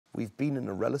we've been in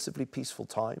a relatively peaceful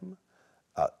time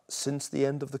since the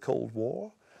end of the Cold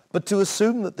War. But to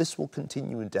assume that this will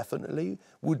continue indefinitely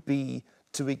would be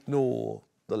to ignore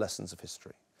the lessons of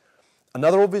history.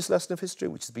 Another obvious lesson of history,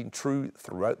 which has been true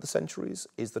throughout the centuries,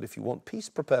 is that if you want peace,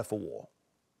 prepare for war,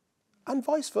 and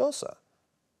vice versa.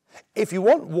 If you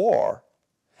want war,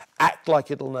 act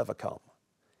like it'll never come.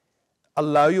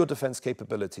 Allow your defense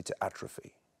capability to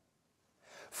atrophy.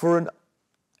 For an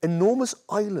enormous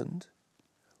island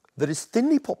that is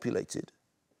thinly populated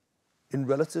in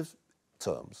relative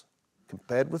terms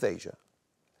compared with Asia,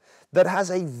 that has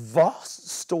a vast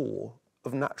store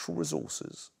of natural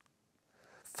resources,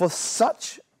 for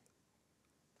such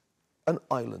an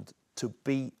island to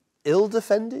be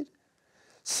ill-defended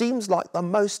seems like the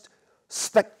most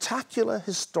spectacular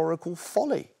historical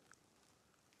folly.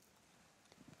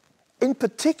 In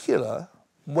particular,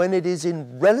 when it is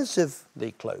in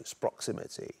relatively close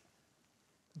proximity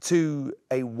to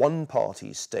a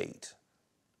one-party state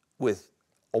with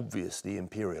obviously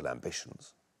imperial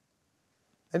ambitions.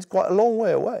 And it's quite a long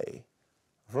way away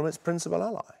from its principal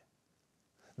ally.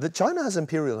 That China has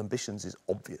imperial ambitions is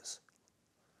obvious.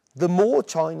 The more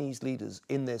Chinese leaders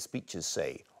in their speeches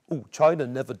say, oh, China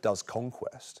never does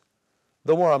conquest,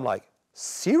 the more I'm like,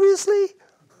 seriously?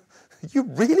 You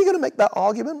really going to make that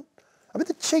argument? I mean,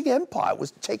 the Qing Empire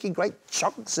was taking great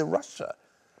chunks of Russia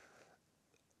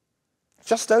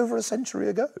just over a century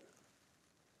ago.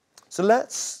 So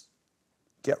let's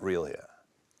get real here.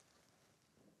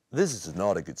 This is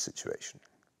not a good situation.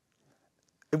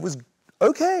 It was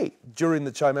okay during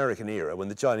the Chimerican era when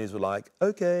the Chinese were like,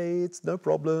 okay, it's no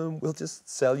problem, we'll just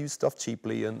sell you stuff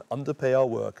cheaply and underpay our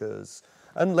workers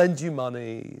and lend you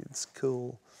money, it's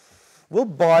cool. We'll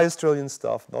buy Australian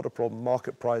stuff, not a problem,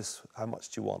 market price, how much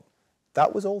do you want?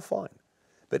 That was all fine.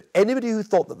 But anybody who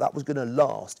thought that that was going to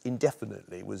last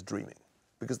indefinitely was dreaming,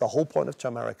 because the whole point of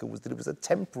Chimerica was that it was a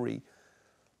temporary,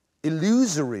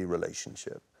 illusory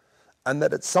relationship, and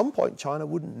that at some point China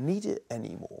wouldn't need it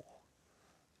anymore.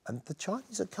 And the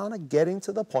Chinese are kind of getting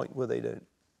to the point where they don't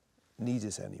need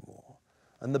it anymore.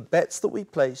 And the bets that we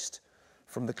placed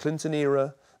from the Clinton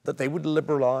era that they would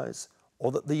liberalize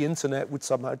or that the internet would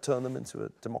somehow turn them into a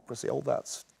democracy, all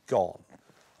that's gone.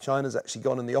 China's actually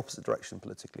gone in the opposite direction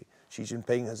politically. Xi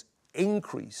Jinping has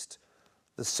increased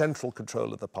the central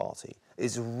control of the party,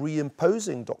 is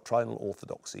reimposing doctrinal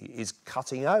orthodoxy, is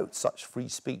cutting out such free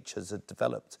speech as had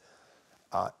developed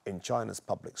in China's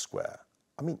public square.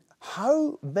 I mean,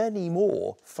 how many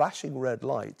more flashing red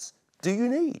lights do you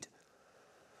need?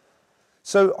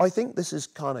 So I think this is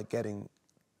kind of getting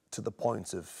to the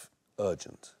point of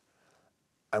urgent.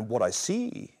 And what I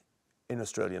see in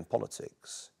Australian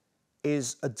politics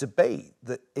is a debate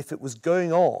that if it was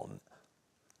going on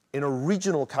in a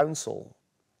regional council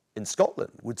in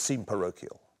Scotland would seem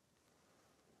parochial.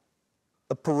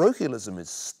 The parochialism is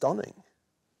stunning.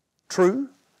 True,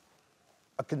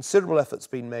 a considerable effort's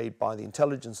been made by the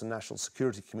intelligence and national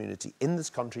security community in this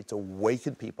country to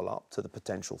waken people up to the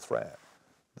potential threat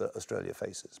that Australia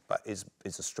faces. But is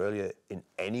Australia in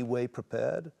any way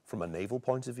prepared from a naval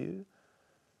point of view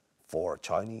for a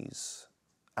Chinese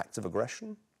act of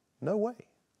aggression? No way.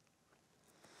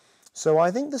 So I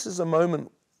think this is a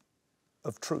moment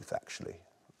of truth, actually.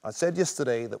 I said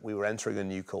yesterday that we were entering a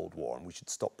new Cold War and we should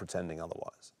stop pretending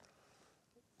otherwise.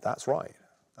 That's right.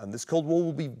 And this Cold War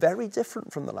will be very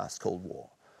different from the last Cold War.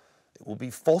 It will be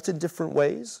fought in different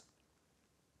ways.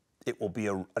 It will be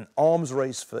an arms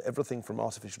race for everything from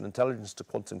artificial intelligence to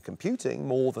quantum computing,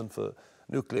 more than for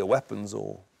nuclear weapons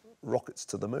or rockets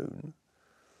to the moon.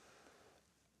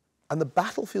 And the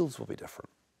battlefields will be different.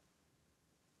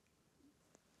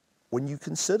 When you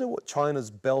consider what China's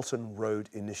Belt and Road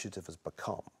Initiative has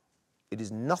become, it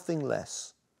is nothing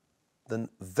less than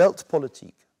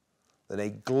Weltpolitik, than a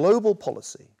global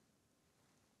policy.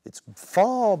 It's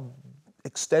far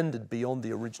extended beyond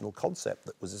the original concept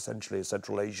that was essentially a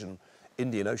Central Asian,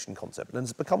 Indian Ocean concept, and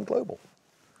has become global.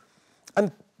 And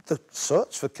the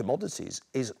search for commodities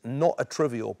is not a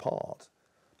trivial part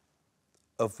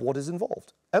of what is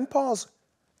involved. Empires,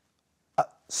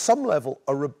 at some level,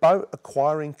 are about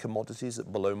acquiring commodities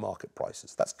at below market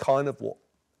prices. That's kind of what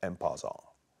empires are.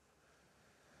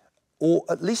 Or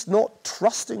at least not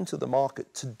trusting to the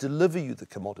market to deliver you the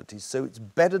commodities. So it's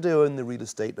better to own the real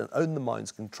estate and own the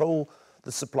mines, control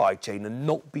the supply chain, and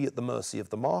not be at the mercy of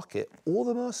the market or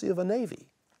the mercy of a navy,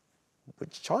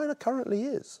 which China currently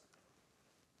is,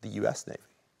 the US Navy.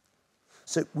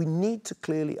 So we need to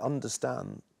clearly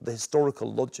understand the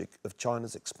historical logic of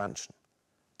China's expansion.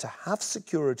 To have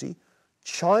security,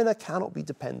 China cannot be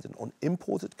dependent on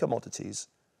imported commodities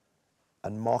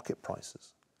and market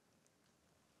prices.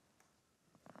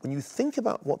 when you think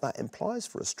about what that implies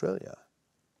for Australia,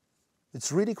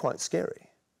 it's really quite scary.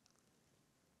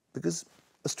 Because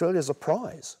Australia is a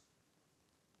prize.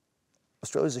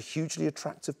 Australia is a hugely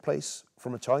attractive place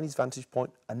from a Chinese vantage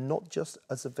point, and not just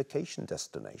as a vacation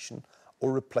destination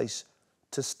or a place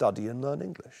to study and learn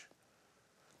English.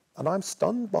 And I'm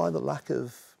stunned by the lack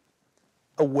of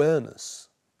awareness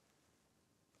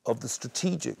of the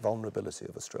strategic vulnerability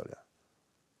of Australia,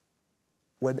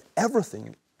 when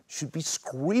everything should be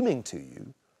screaming to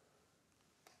you,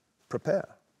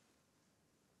 prepare.